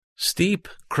Steep,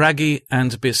 craggy,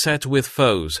 and beset with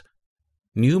foes.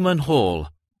 Newman Hall.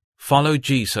 Follow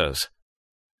Jesus.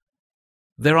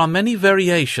 There are many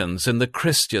variations in the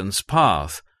Christian's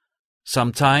path.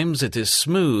 Sometimes it is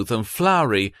smooth and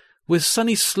flowery, with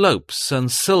sunny slopes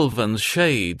and sylvan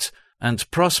shades, and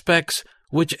prospects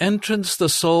which entrance the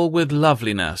soul with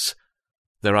loveliness.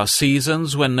 There are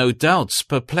seasons when no doubts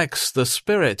perplex the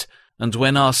spirit, and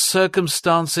when our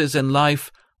circumstances in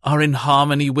life are in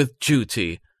harmony with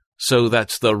duty, so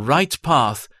that the right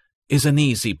path is an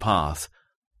easy path.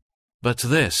 But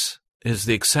this is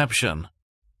the exception.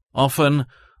 Often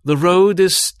the road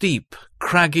is steep,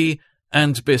 craggy,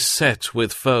 and beset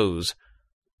with foes.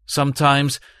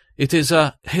 Sometimes it is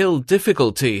a hill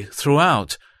difficulty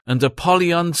throughout, and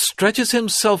Apollyon stretches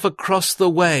himself across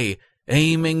the way,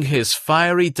 aiming his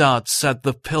fiery darts at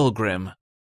the pilgrim.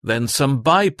 Then some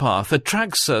bypath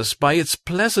attracts us by its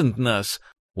pleasantness,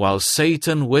 while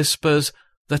Satan whispers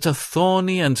that a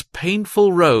thorny and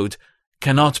painful road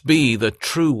cannot be the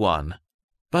true one.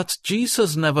 But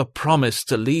Jesus never promised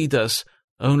to lead us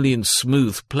only in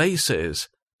smooth places.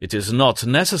 It is not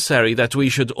necessary that we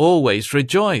should always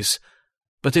rejoice,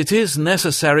 but it is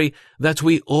necessary that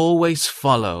we always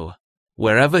follow.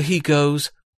 Wherever he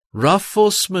goes, rough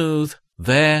or smooth,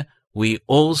 there we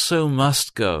also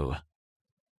must go.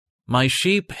 My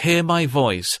sheep hear my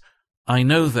voice. I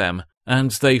know them,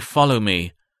 and they follow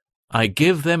me. I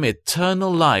give them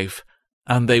eternal life,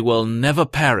 and they will never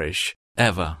perish,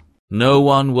 ever. No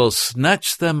one will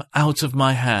snatch them out of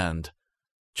my hand.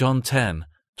 John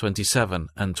 10:27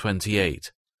 and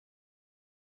 28.